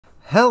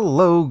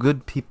Hello,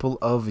 good people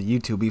of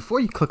YouTube. Before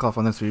you click off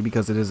on this video,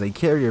 because it is a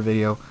carrier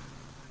video,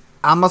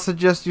 I'ma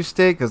suggest you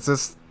stay, because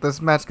this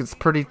match gets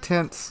pretty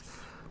tense.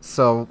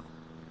 So,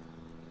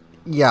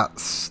 yeah,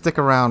 stick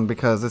around,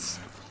 because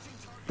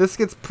this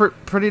gets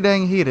pretty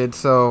dang heated,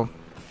 so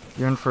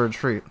you're in for a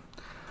treat.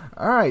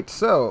 Alright,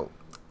 so,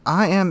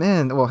 I am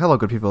in, well, hello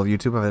good people of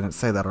YouTube, I didn't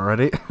say that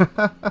already.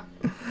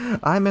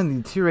 I'm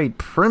in the Tier 8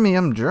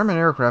 Premium German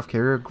aircraft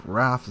carrier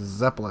Graf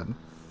Zeppelin.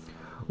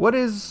 What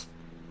is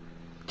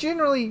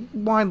generally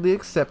widely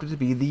accepted to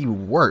be the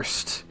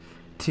worst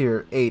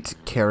Tier 8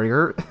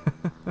 carrier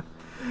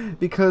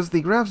because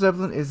the Graf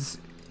Zeppelin is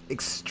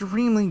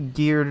extremely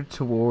geared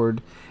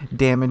toward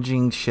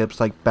damaging ships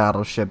like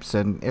battleships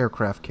and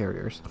aircraft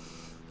carriers.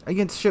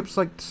 Against ships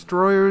like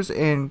destroyers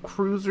and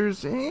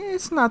cruisers,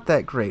 it's not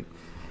that great.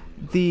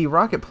 The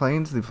rocket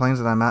planes, the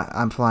planes that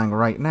I'm flying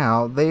right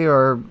now, they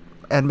are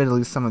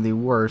admittedly some of the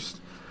worst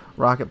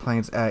rocket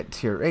planes at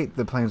Tier 8.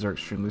 The planes are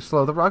extremely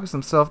slow. The rockets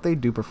themselves, they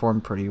do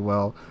perform pretty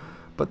well,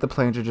 but the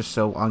planes are just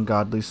so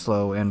ungodly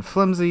slow and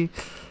flimsy.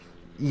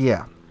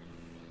 Yeah.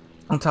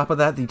 On top of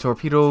that, the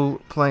torpedo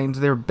planes,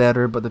 they're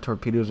better, but the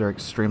torpedoes are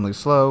extremely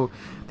slow.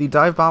 The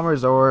dive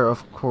bombers are,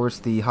 of course,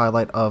 the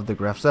highlight of the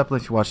Graf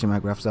Zeppelin. If you're watching my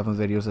Graf Zeppelin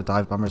videos, the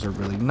dive bombers are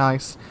really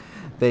nice.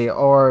 They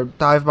are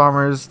dive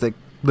bombers that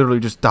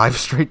literally just dive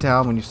straight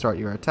down when you start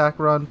your attack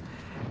run.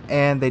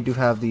 And they do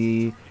have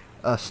the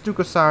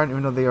Stuka siren,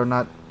 even though they are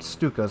not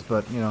Stukas,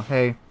 but, you know,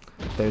 hey,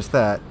 there's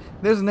that.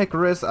 There's an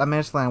Icarus. I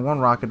managed to land one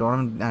rocket on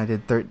him, and I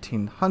did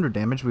 1,300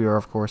 damage. We are,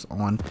 of course,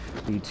 on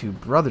the Two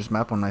Brothers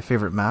map, one of my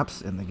favorite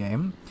maps in the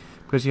game,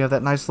 because you have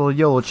that nice little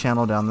YOLO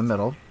channel down the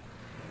middle.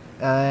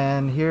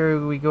 And here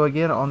we go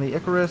again on the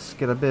Icarus.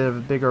 Get a bit of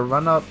a bigger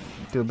run-up,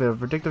 do a bit of a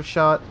predictive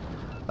shot.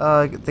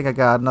 I think I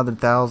got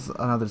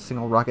another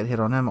single rocket hit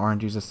on him.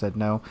 RNG just said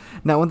no.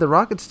 Now, when the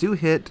rockets do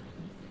hit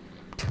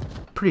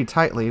pretty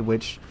tightly,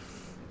 which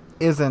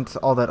isn't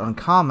all that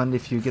uncommon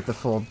if you get the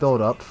full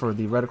build-up for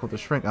the reticle to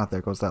shrink. Out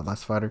there goes that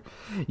last fighter.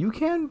 You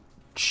can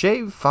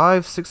shave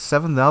 5, 6,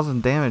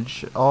 7,000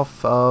 damage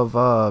off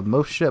of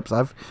most ships.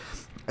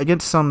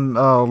 Against some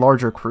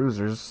larger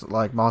cruisers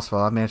like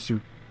Mossville, I managed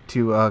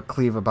to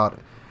cleave about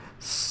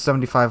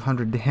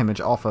 7,500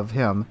 damage off of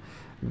him.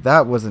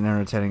 That was an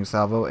entertaining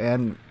salvo,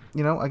 and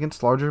you know,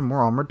 against larger, more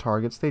armored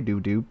targets, they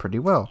do pretty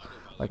well.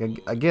 Like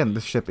again,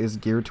 the ship is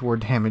geared toward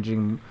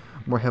damaging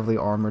more heavily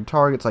armored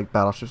targets like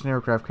battleships and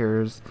aircraft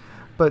carriers,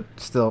 but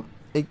still,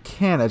 it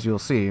can, as you'll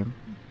see,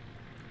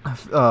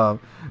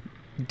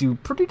 do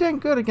pretty dang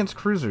good against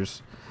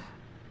cruisers.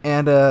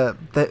 And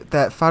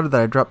that fighter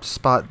that I dropped to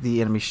spot the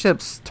enemy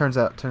ships turns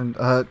around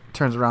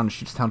and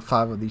shoots down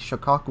 5 of the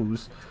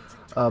Shokaku's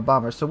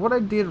bombers. So what I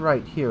did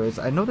right here is,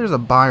 I know there's a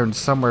Byron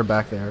somewhere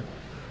back there,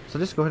 so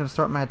just go ahead and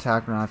start my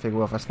attack run. I figure,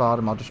 well, if I spot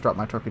him, I'll just drop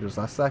my torpedoes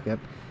last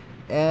second.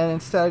 And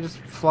instead, I just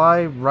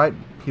fly right.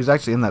 He was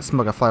actually in that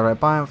smoke. I fly right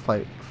by him,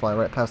 fly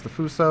right past the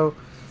Fuso,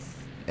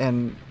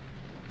 and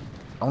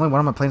only one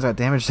of my planes got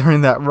damaged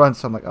during that run.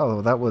 So I'm like,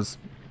 oh, that was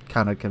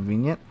kind of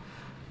convenient.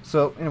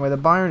 So anyway, the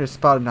Byron is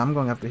spotted, and I'm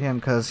going after him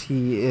because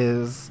he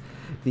is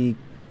the,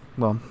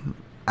 well,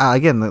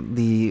 again,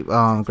 the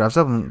Graf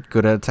Zeppelin,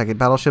 good at attacking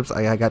battleships.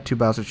 I got 2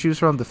 battles to choose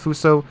from: the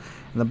Fuso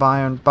and the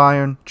Byron.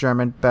 Byron,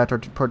 German, bad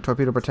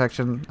torpedo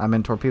protection. I'm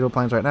in torpedo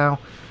planes right now.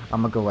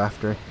 I'm gonna go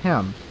after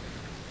him.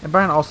 And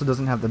Byron also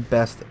doesn't have the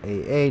best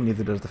AA,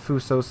 neither does the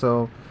Fuso,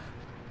 so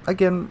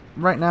again,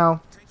 right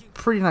now,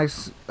 pretty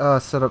nice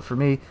setup for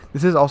me.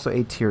 This is also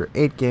a Tier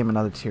 8 game,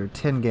 another Tier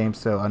 10 game,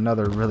 so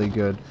another really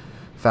good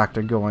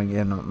factor going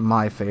in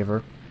my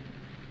favor.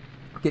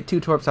 Get 2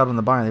 torps out on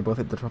the Byron, they both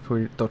hit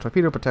the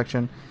torpedo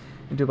protection,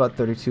 and do about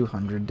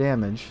 3,200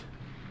 damage.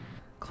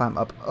 Climb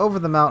up over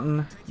the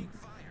mountain,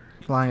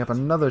 flying up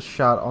another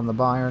shot on the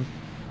Byron.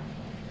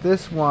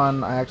 This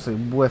one I actually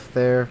whiffed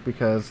there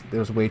because it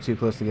was way too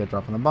close to get a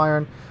drop on the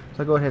Byron.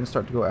 So I go ahead and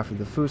start to go after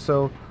the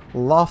Fuso.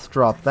 Loft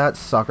drop that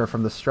sucker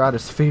from the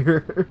stratosphere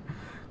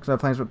because my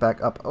planes went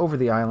back up over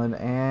the island,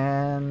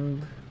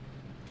 and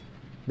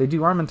they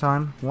do arm in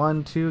time.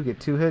 1, 2, get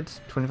 2 hits,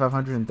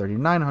 2,500 and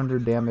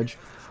 3,900 damage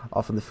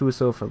off of the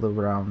Fuso for a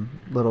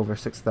little over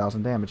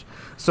 6,000 damage.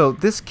 So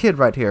this kid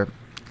right here,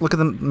 look at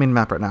the main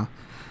map right now.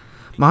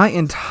 My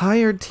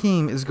entire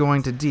team is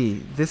going to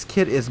D. This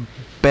kid is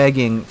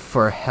begging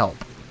for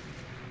help.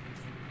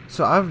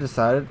 So I've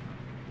decided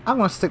I'm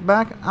going to stick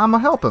back. I'm going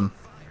to help him.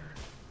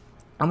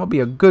 I'm going to be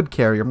a good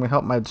carrier. I'm going to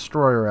help my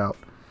destroyer out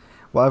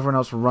while everyone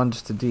else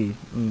runs to D.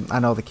 I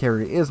know the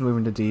carrier is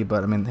moving to D,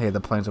 but I mean, hey, the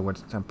planes are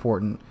what's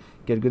important.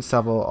 Get a good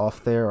salvo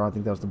off there. I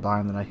think that was the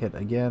Byron that I hit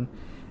again.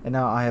 And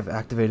now I have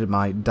activated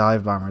my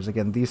dive bombers.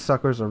 Again, these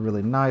suckers are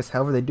really nice.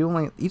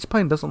 However, each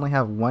plane does only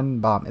have 1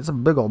 bomb. It's a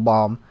big old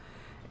bomb,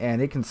 and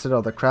it can sit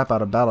all the crap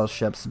out of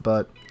battleships,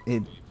 but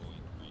it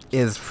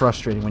is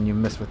frustrating when you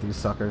miss with these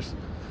suckers.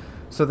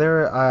 So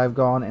there I've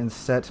gone and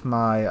set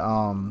my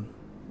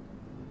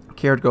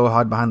carrier to go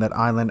hide behind that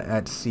island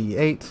at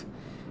C8,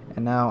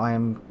 and now I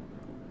am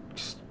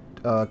just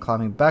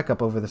climbing back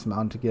up over this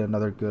mountain to get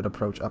another good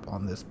approach up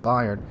on this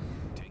Byron.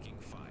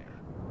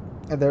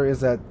 And there is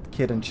that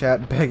kid in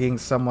chat begging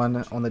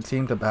someone on the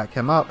team to back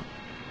him up.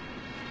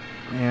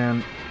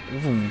 And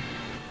boom,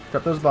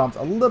 drop those bombs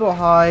a little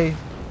high.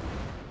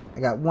 I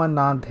got one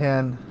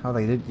non-pin. Oh,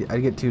 I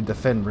get 2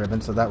 defend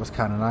ribbons, so that was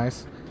kind of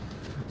nice.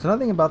 So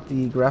another thing about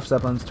the Graf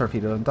Zeppelin's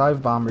torpedo and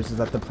dive bombers is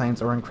that the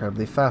planes are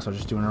incredibly fast. I was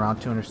just doing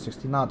around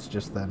 260 knots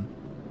just then.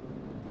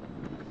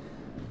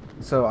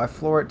 So I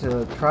floor it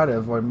to try to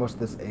avoid most of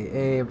this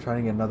AA. I'm trying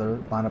to get another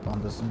lineup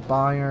on this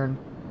Bayern.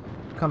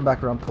 Come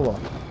back around, pull a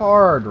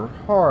hard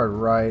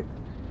right,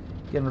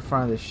 get in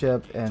front of the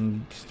ship,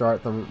 and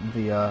start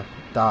the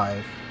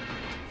dive.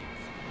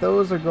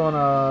 Those are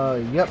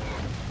gonna, yep,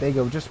 they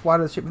go just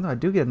wide of the ship. Even though I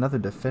do get another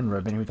defend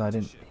ribbon, even though I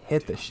didn't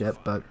hit the ship,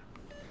 but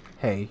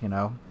hey, you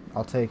know,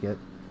 I'll take it.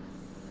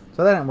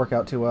 So that didn't work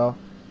out too well.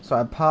 So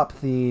I pop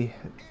the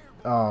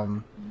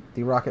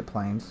rocket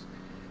planes,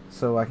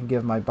 so I can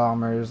give my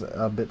bombers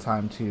a bit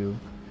time to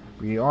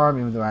rearm,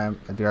 even though I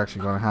do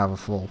actually going to have a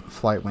full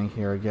flight wing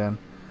here again.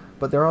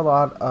 But there are a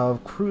lot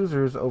of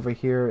cruisers over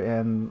here,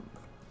 and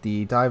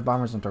the dive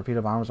bombers and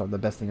torpedo bombers are the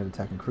best thing at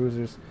attacking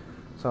cruisers.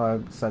 So I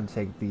decided to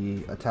take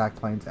the attack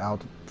planes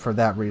out for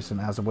that reason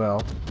as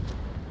well.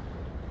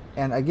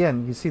 And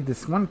again, you see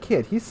this one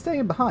kid, he's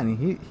staying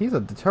behind. He's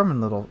a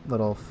determined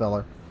little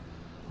feller.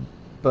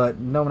 But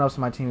no one else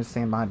on my team is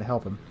staying behind to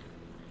help him.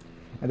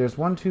 And there's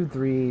 1, 2,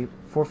 3,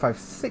 4, 5,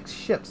 6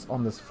 ships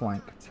on this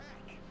flank.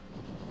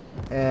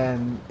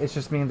 And it's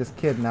just me and this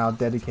kid now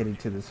dedicated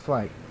to this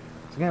flank.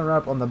 So I'm going to run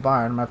up on the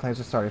Bayern. My planes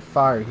just started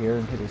fire here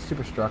and hit a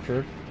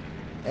superstructure.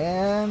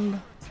 And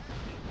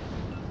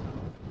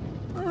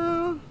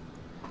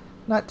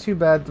not too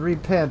bad, 3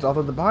 pins.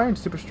 Although the Bayern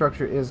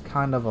superstructure is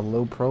kind of a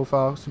low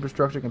profile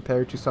superstructure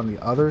compared to some of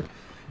the other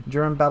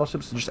German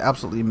battleships. It's just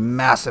absolutely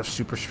massive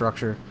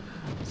superstructure.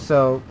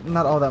 So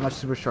not all that much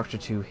superstructure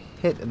to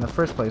hit in the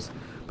first place.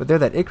 But there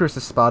that Icarus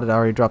is spotted. I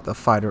already dropped a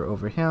fighter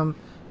over him.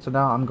 So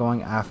now I'm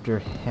going after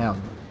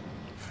him.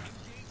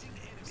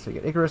 So you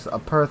get Icarus, a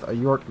Perth, a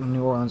York, and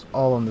New Orleans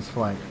all on this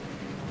flank.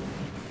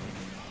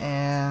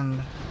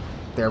 And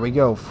there we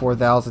go,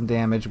 4,000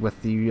 damage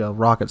with the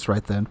rockets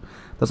right then.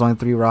 There's only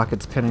 3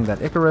 rockets pinning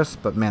that Icarus,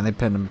 but man, they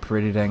pinned him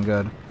pretty dang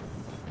good.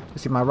 You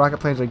see, my rocket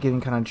planes are getting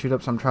kind of chewed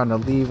up, so I'm trying to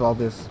leave all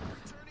this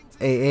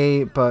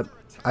AA, but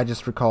I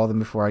just recall them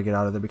before I get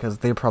out of there because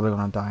they're probably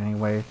going to die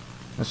anyway.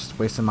 It's just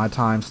wasting my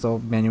time still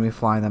manually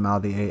flying them out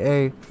of the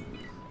AA.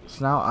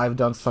 So now I've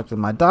done selected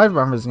my dive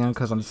bombers again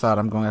because I'm decided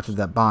I'm going after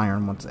that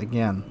Bayern once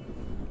again.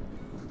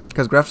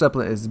 Because Graf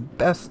Zeppelin is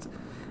best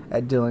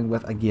at dealing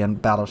with, again,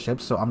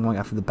 battleships, so I'm going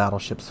after the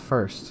battleships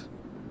first.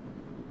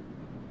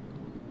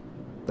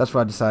 That's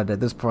what I decided at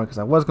this point, because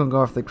I was going to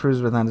go after the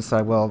cruiser, but then I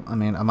decided, well, I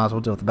mean, I might as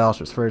well deal with the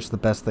battleships first. The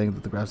best thing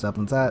that the Graf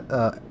Zeppelin's at,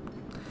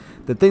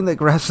 the thing that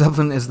Graf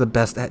Zeppelin is the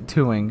best at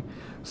doing,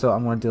 so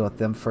I'm going to deal with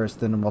them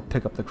first, then we'll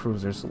pick up the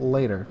cruisers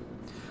later.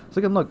 So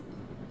again, look,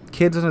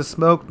 kids in his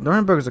smoke.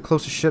 Nuremberg is the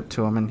closest ship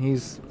to him, and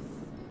he's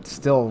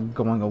still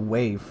going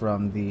away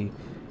from the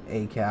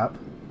A cap.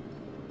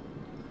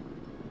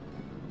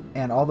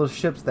 And all those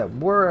ships that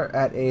were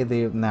at A,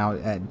 they're now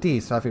at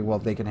D. So I figured, well,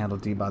 they can handle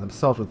D by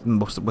themselves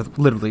with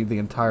literally the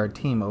entire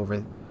team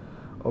over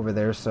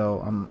there.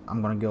 So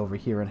I'm going to go over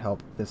here and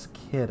help this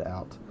kid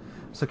out.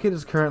 So kid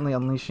is currently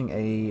unleashing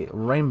a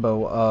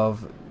rainbow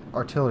of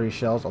artillery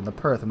shells on the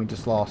Perth, and we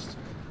just lost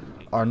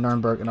our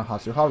Nuremberg and a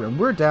Hatsuharu. And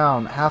we're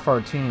down half our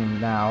team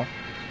now,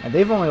 and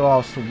they've only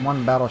lost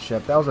 1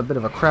 battleship. That was a bit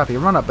of a crappy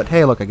run-up, but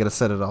hey, look, I get a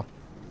Citadel.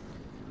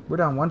 We're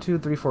down 1, 2,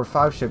 3, 4,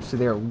 5 ships to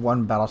their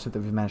 1 battleship that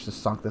we've managed to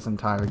sunk this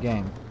entire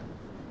game.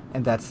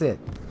 And that's it.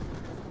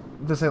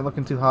 This ain't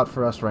looking too hot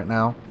for us right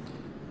now.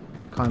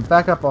 Coming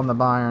back up on the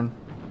Bayern.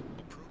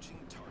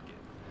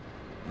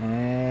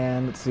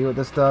 And let's see what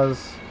this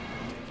does.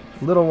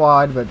 A little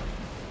wide, but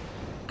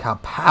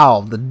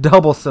kapow! The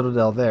double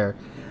Citadel there.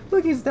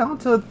 Look, he's down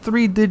to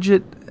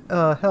 3-digit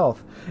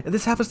health. And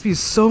this happens to be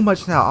so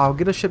much now. I'll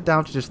get a ship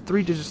down to just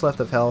 3 digits left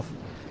of health,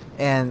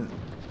 and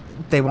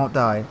they won't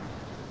die.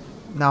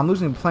 Now, I'm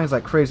losing planes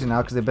like crazy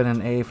now because they've been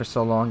in A for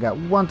so long. Got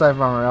 1 dive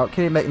bomber out.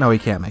 Can he make? No, he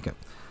can't make it.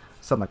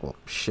 So I'm like, well,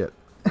 shit.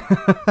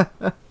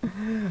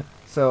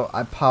 So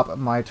I pop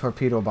my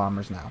torpedo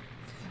bombers now.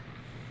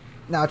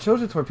 Now, I chose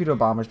the torpedo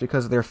bombers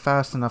because they're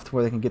fast enough to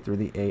where they can get through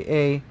the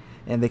AA,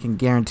 and they can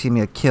guarantee me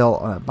a kill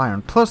on a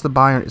Bayern. Plus, the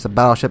Bayern is a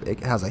battleship.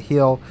 It has a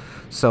heel,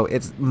 so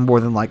it's more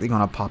than likely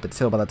going to pop its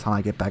heel by the time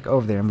I get back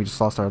over there. And we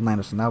just lost our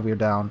Atlanta, so now we're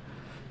down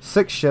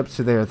 6 ships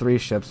to their 3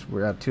 ships.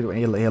 We're at 2 to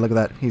 8. Hey, look at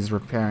that. He's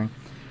repairing.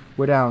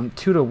 We're down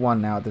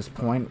 2-1 now at this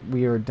point.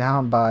 We are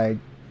down by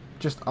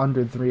just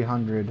under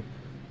 300.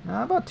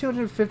 About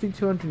 250,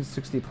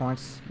 260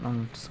 points.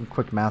 Some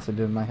quick math I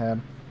did in my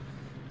head.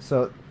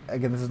 So,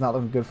 again, this is not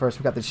looking good for us.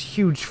 We've got this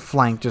huge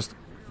flank just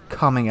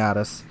coming at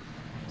us.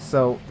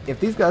 So, if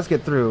these guys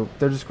get through,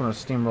 they're just going to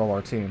steamroll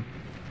our team.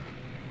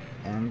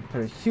 And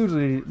put a huge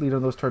lead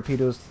on those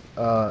torpedoes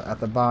at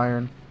the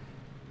Bayern.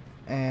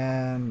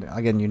 And,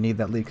 again, you need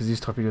that lead because these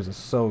torpedoes are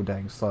so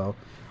dang slow.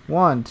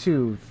 1,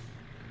 2,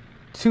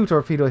 2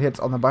 torpedo hits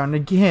on the Bayern.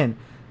 Again,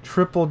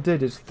 triple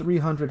digits,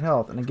 300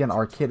 health. And again,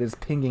 our kid is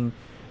pinging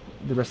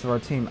the rest of our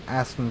team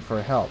asking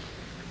for help.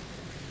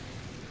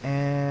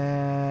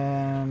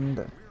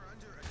 And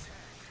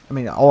I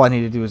mean, all I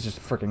need to do is just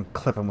freaking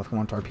clip him with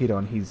one torpedo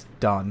and he's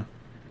done.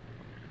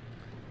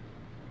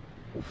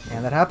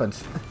 And that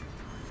happens.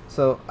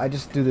 So I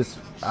just do this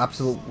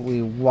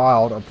absolutely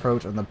wild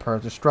approach on the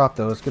Perth. Just drop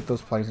those, get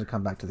those planes to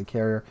come back to the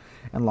carrier,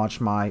 and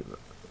launch my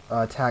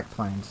attack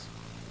planes.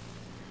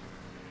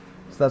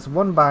 So that's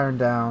one Byron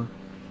down.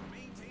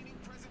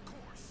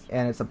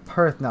 And it's a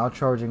Perth now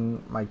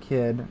charging my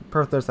kid.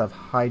 Perth does have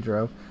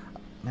hydro.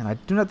 And I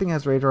do not think it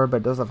has radar, but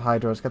it does have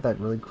hydro. It's got that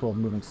really cool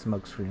moving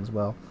smoke screen as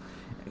well.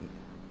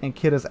 And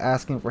kid is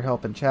asking for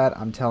help in chat.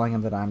 I'm telling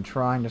him that I'm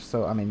trying to,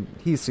 so I mean,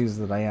 he sees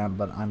that I am,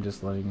 but I'm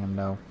just letting him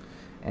know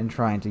and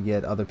trying to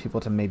get other people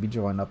to maybe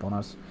join up on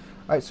us.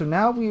 Alright, so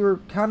now we were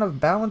kind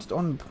of balanced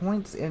on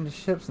points and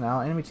ships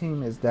now. Enemy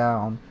team is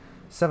down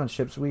 7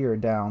 ships. We are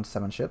down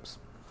 7 ships.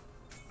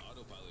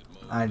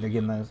 I need to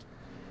get those.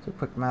 So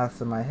quick maths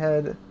in my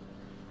head.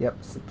 Yep,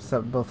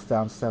 both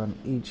down 7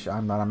 each.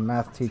 I'm not a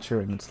math teacher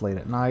and it's late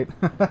at night.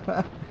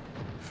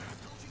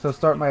 So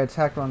start my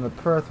attack on the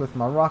Perth with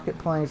my rocket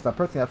planes. Now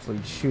Perth can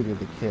absolutely shoot at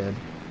the kid.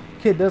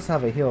 Kid does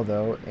have a heal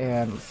though,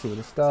 and let's see what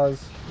this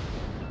does.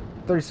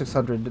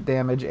 3,600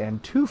 damage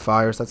and 2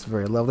 fires. That's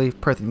very lovely.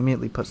 Perth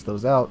immediately puts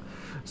those out.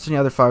 So any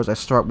other fires I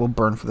start will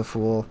burn for the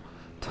full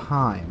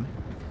time.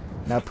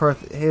 Now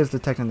Perth is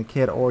detecting the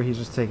kid, or he's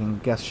just taking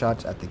guess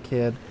shots at the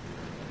kid.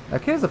 Now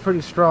kid is a pretty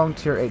strong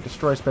tier 8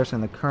 destroyer, especially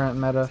in the current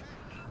meta,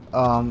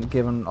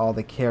 given all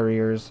the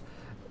carriers.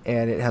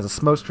 And it has a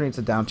smoke screen. It's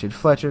a down-tuned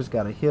Fletcher. It's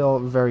got a heal.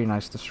 Very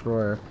nice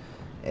destroyer.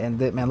 And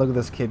man, look at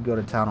this kid go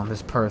to town on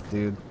this Perth,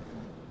 dude.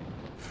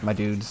 My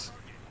dudes.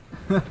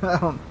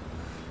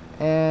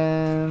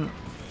 And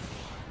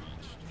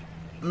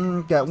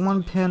got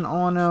 1 pin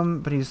on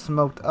him, but he's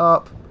smoked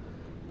up.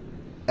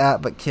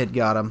 But kid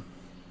got him.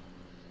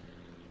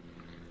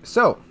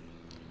 So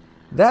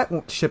that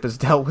ship is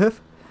dealt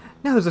with.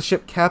 Now there's a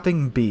ship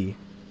capping B.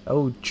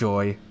 Oh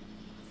joy.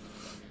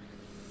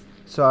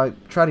 So I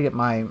try to get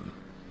my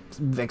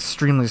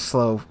extremely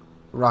slow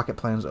rocket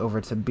planes over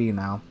to B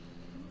now.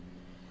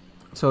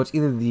 So it's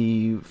either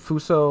the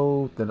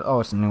Fuso, oh,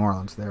 it's New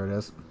Orleans, there it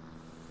is.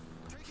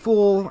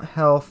 Full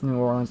health New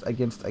Orleans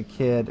against a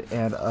kid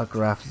and a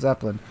Graf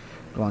Zeppelin.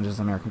 Launches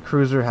American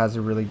cruiser, has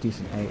a really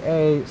decent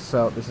AA,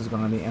 so this is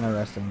going to be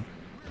interesting.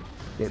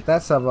 Get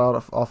that sub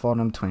off on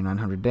him,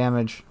 2,900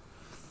 damage.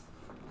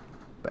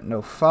 But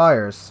no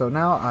fires, so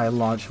now I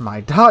launch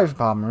my dive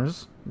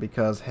bombers,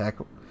 because heck,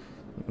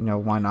 you know,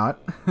 why not?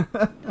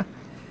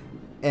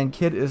 And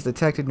kid is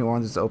detected. New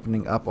Orleans is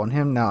opening up on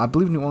him. Now, I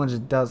believe New Orleans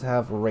does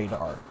have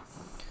radar.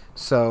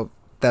 So,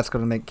 that's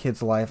going to make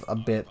kid's life a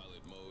bit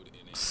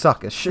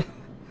suckish.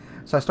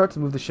 So, I start to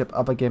move the ship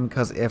up again,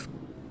 because if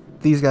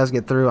these guys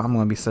get through, I'm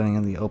going to be sitting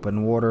in the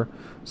open water.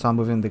 So, I'm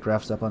moving the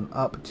Graf Zeppelin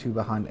up to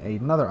behind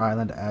another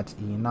island at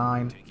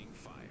E9. Here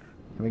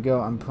we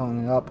go. I'm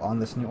pulling up on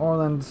this New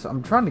Orleans.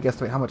 I'm trying to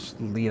guesstimate how much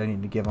lead I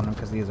need to give on him,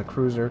 because he is a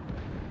cruiser.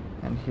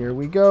 And here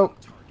we go.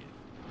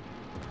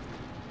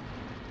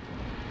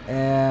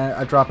 And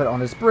I drop it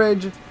on his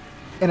bridge,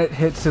 and it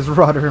hits his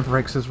rudder and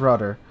breaks his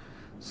rudder.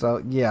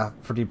 So yeah,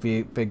 pretty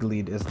big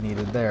lead is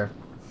needed there.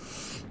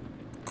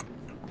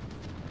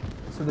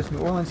 So this New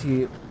Orleans,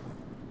 he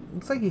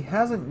looks like he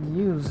hasn't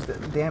used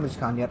damage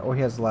con yet, or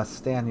he has less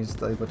stand. He's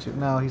still able to.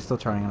 No, he's still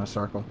turning in a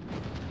circle.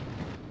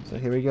 So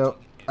here we go.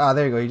 Ah,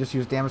 there you go. He just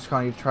used damage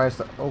con. He tries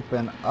to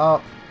open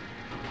up.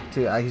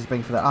 He's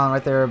waiting for that on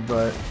right there,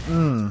 but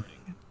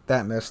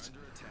that missed.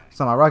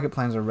 So my rocket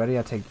planes are ready.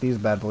 I take these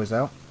bad boys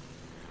out.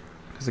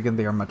 Because again,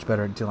 they are much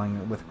better at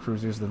dealing with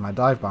cruisers than my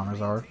dive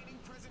bombers are.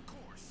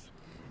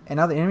 And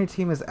now the enemy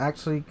team is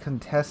actually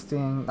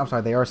contesting. I'm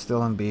sorry, they are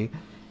still in B.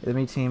 The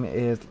enemy team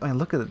is. I mean,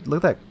 look at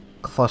that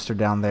cluster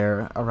down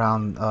there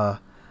around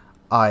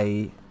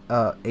H9,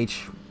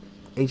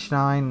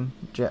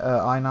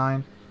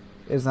 I9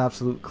 is an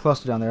absolute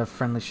cluster down there of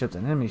friendly ships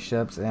and enemy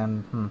ships,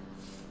 and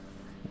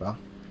well,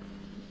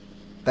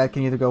 that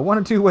can either go one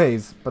or two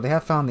ways. But they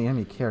have found the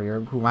enemy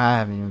carrier, whom I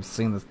haven't even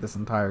seen this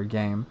entire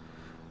game,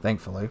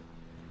 thankfully.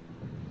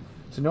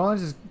 So New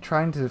Orleans is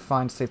trying to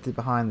find safety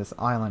behind this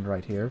island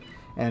right here,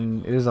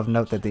 and it is of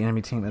note that the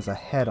enemy team is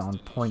ahead on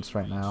points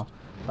right now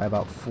by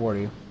about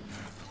 40.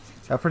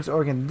 Now Prince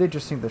Oregon did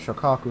just sink the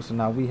Shokaku, so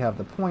now we have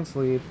the points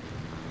lead.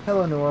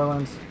 Hello New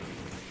Orleans.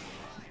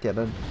 Get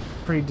a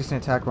pretty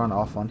decent attack run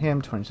off on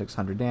him,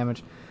 2,600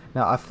 damage.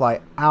 Now I fly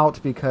out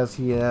because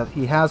he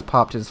has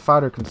popped his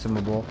fighter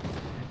consumable,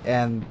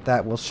 and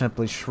that will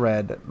simply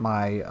shred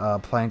my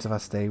planes if I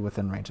stay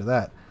within range of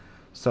that.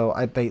 So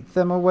I bait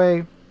them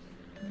away.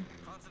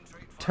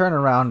 Turn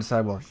around and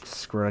decide, well,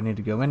 screw it, I need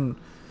to go in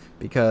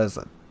because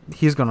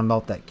he's going to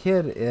melt that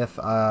kid if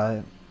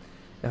I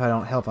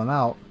don't help him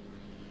out.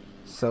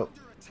 So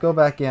go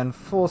back in,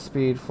 full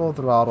speed, full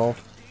throttle,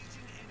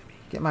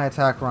 get my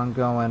attack run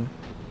going,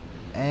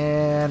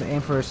 and aim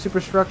for a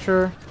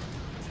superstructure.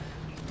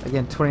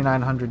 Again,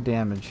 2,900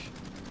 damage.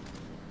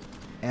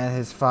 And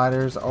his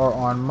fighters are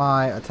on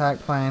my attack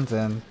planes,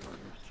 and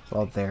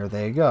well, there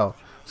they go.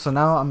 So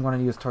now I'm going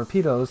to use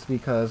torpedoes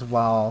because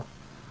while...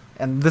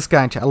 And this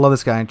guy in chat, I love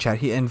this guy in chat.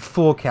 He, in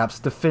full caps,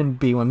 defend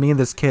B when me and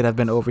this kid have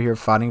been over here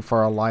fighting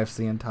for our lives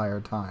the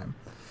entire time.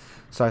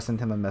 So I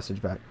sent him a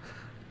message back.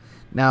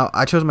 Now,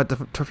 I chose my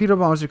torpedo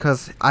bombers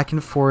because I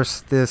can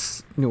force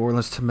this New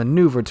Orleans to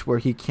maneuver to where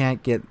he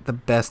can't get the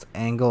best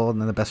angle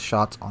and the best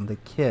shots on the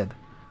kid.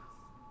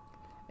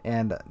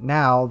 And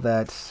now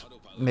that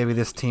maybe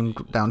this team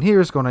down here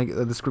is going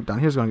to, this group down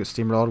here is going to get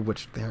steamrolled,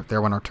 which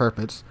they're on our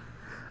turpits,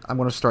 I'm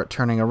going to start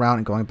turning around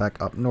and going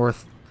back up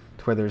north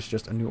to where there's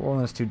just a New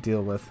Orleans to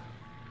deal with.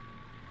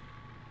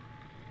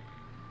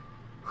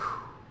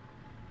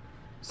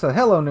 So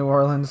hello, New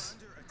Orleans.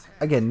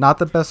 Again, not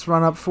the best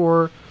run up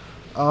for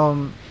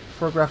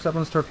Graf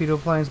Zeppelin's torpedo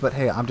planes, but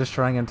hey, I'm just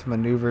trying him to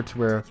maneuver to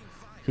where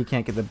he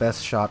can't get the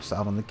best shots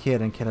out on the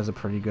kid, and kid has a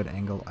pretty good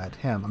angle at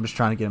him. I'm just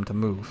trying to get him to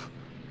move.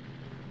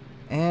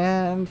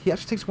 And he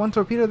actually takes one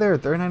torpedo there,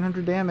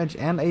 3,900 damage,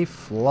 and a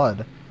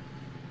flood.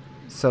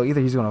 So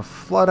either he's going to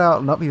flood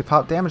out, nope, he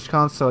popped damage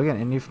cons, so again,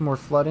 any more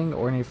flooding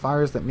or any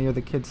fires that me or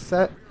the kid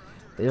set,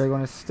 they are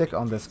going to stick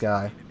on this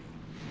guy.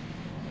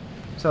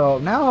 So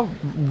now,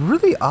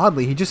 really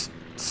oddly, he just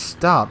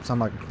stops. I'm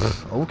like,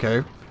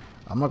 okay,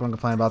 I'm not going to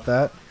complain about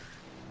that.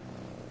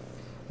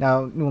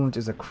 Now, New Orleans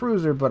is a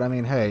cruiser, but I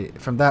mean, hey,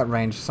 from that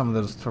range, some of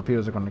those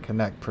torpedoes are going to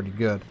connect pretty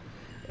good.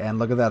 And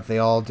look at that, they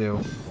all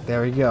do.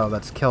 There we go,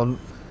 that's kill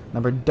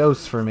number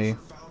dose for me.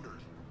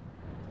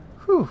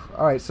 Whew,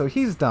 alright, so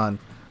he's done.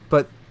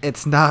 But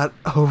it's not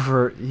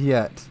over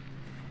yet.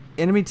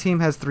 Enemy team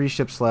has 3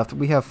 ships left,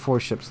 we have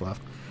 4 ships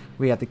left.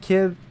 We have the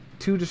kid,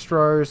 2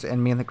 destroyers,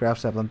 and me and the Graf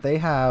Zeppelin. They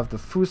have the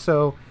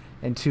Fuso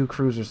and 2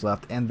 cruisers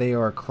left, and they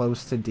are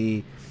close to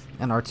D.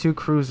 And our 2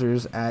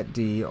 cruisers at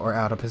D are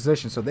out of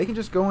position. So they can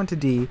just go into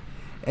D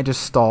and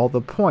just stall the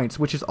points,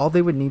 which is all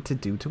they would need to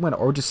do to win.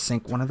 Or just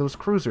sink one of those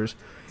cruisers.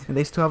 And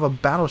they still have a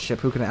battleship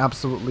who can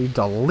absolutely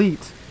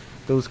delete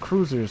those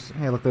cruisers.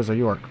 Hey, look, there's a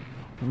York.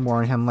 More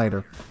on him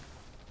later.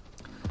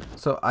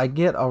 So I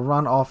get a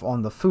run off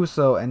on the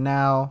Fuso, and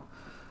now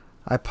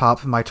I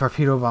pop my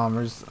torpedo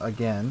bombers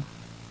again.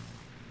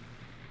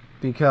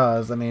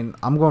 Because, I mean,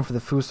 I'm going for the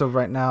Fuso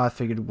right now. I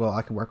figured, well,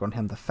 I can work on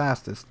him the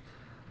fastest.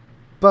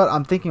 But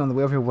I'm thinking on the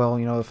way over here, well,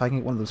 you know, if I can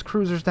get one of those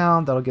cruisers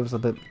down, that'll give us a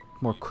bit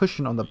more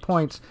cushion on the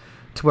points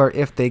to where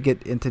if they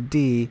get into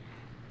D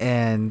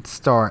and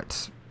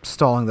start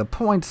stalling the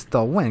points,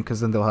 they'll win,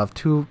 because then they'll have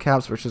 2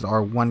 caps versus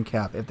our 1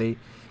 cap. If they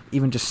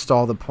even just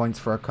stall the points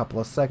for a couple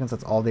of seconds,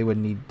 that's all they would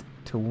need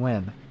to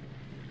win.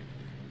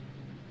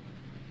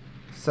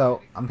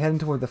 So I'm heading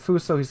toward the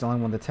Fuso. He's the only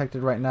one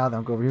detected right now. Then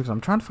I'll go over here because I'm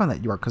trying to find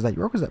that York, because that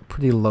York is at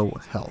pretty low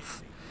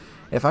health.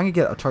 If I can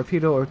get a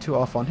torpedo or 2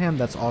 off on him,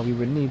 that's all we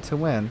would need to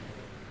win.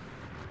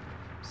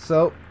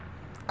 So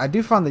I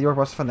do find the York,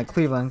 but I also find the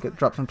Cleveland.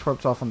 Drop some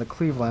torps off on the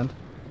Cleveland.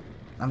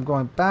 I'm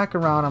going back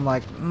around. I'm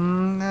like,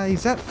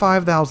 he's at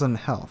 5,000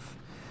 health.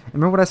 And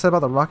remember what I said about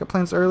the rocket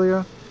planes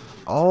earlier?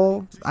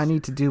 All I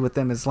need to do with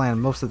them is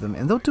land most of them,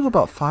 and they'll do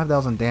about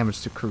 5,000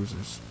 damage to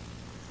cruisers.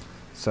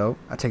 So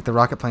I take the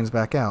rocket planes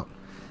back out.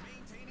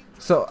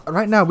 So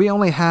right now we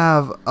only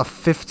have a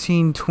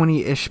 15,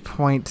 20-ish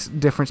point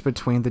difference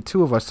between the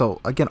 2 of us.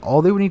 So again,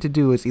 all they would need to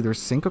do is either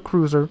sink a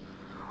cruiser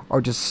or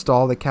just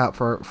stall the cap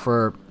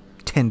for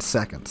 10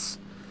 seconds,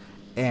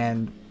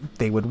 and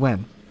they would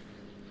win.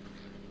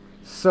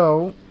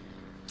 So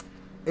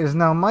it is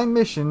now my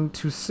mission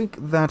to sink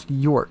that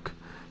York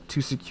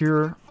to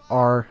secure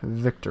our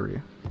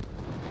victory.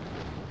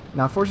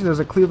 Now, unfortunately, there's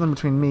a Cleveland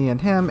between me and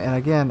him, and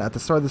again, at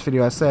the start of this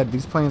video, I said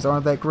these planes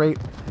aren't that great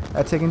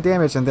at taking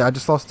damage, and I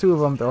just lost 2 of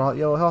them. They're all at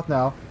yellow health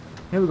now.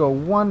 Here we go,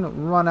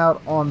 1 run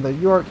out on the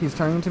York. He's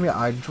turning into me.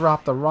 I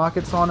drop the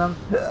rockets on him.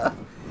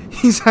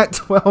 He's at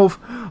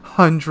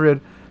 1,200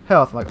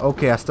 health. I'm like,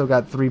 okay, I still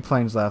got 3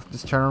 planes left.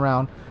 Just turn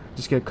around,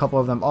 just get a couple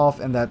of them off,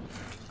 and that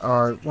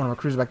are one of our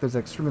cruisers back there's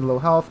extremely low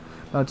health.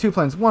 Now 2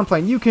 planes, 1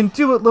 plane. You can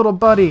do it, little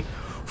buddy.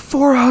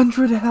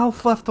 400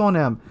 health left on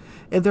him,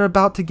 and they're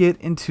about to get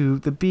into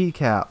the B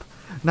cap.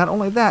 Not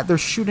only that, they're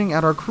shooting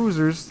at our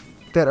cruisers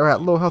that are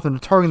at low health and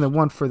targeting the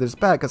one furthest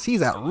back because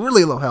he's at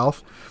really low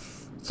health.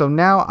 So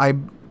now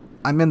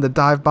I'm in the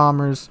dive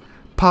bombers.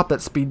 Pop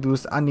that speed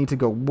boost. I need to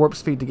go warp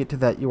speed to get to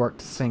that York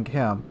to sink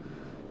him,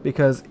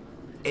 because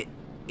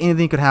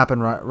anything could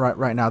happen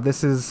right now.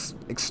 This is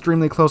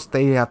extremely close.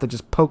 They have to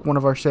just poke one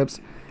of our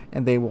ships,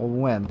 and they will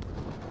win.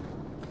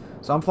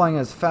 So I'm flying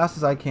as fast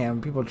as I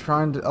can. People are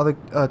trying to, other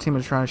team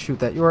are trying to shoot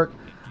that York.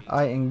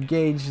 I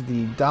engage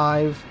the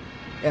dive,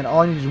 and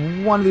all I need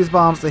is one of these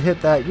bombs to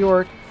hit that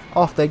York.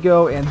 Off they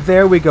go, and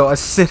there we go. A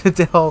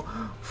Citadel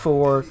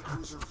for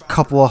a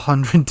couple of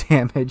 100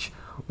 damage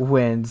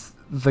wins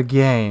the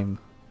game.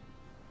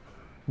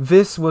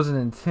 This was an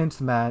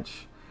intense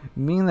match.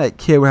 Me and that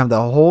kid would have to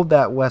hold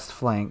that west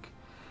flank,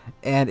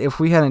 and if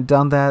we hadn't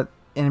done that,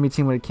 enemy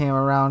team would have came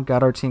around,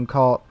 got our team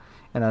caught,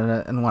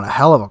 and won a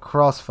hell of a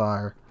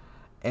crossfire,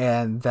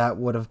 and that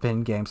would have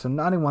been game. So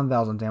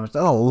 91,000 damage.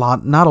 That's a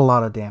lot, not a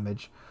lot of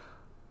damage,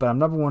 but I'm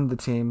number 1 of the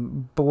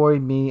team. Boy,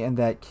 me and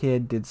that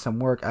kid did some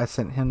work. I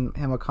sent him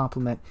a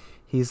compliment.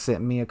 He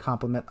sent me a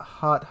compliment.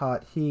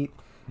 Hot heat.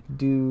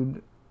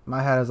 Dude,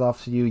 my hat is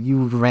off to you.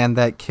 You ran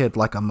that kid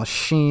like a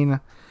machine.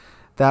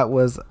 That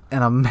was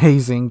an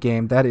amazing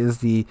game. That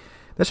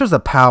shows the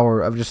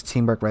power of just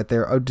teamwork right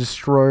there. A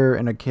destroyer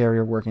and a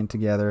carrier working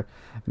together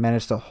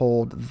managed to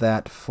hold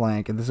that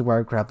flank. And this is where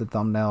I grabbed the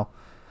thumbnail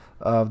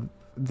of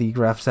the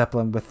Graf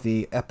Zeppelin with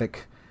the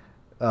epic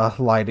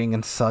lighting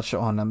and such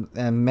on them.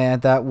 And man,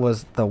 that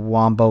was the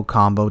wombo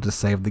combo to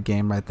save the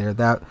game right there.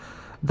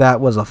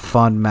 That was a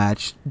fun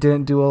match.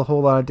 Didn't do a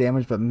whole lot of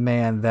damage, but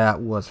man,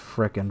 that was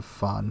freaking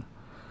fun.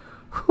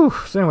 Whew.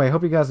 So anyway,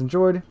 hope you guys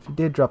enjoyed. If you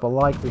did, drop a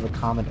like, leave a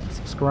comment, and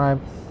subscribe.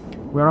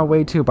 We're on our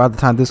way to, by the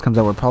time this comes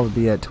out, we'll probably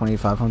be at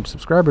 2,500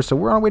 subscribers. So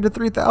we're on our way to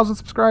 3,000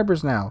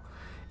 subscribers now.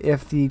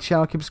 If the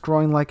channel keeps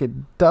growing like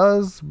it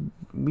does,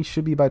 we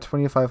should be by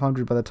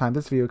 2,500 by the time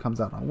this video comes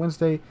out on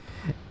Wednesday.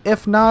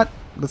 If not,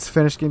 let's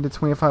finish getting to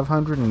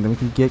 2,500 and then we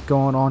can get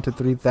going on to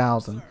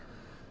 3,000.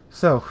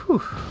 So,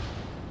 whew.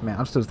 Man,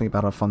 I'm still thinking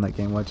about how fun that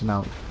game was and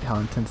how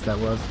intense that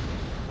was.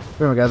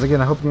 But anyway, guys, again,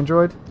 I hope you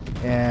enjoyed,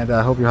 and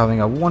I hope you're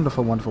having a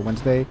wonderful, wonderful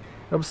Wednesday.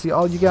 I hope to see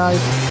all you guys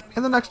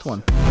in the next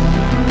one.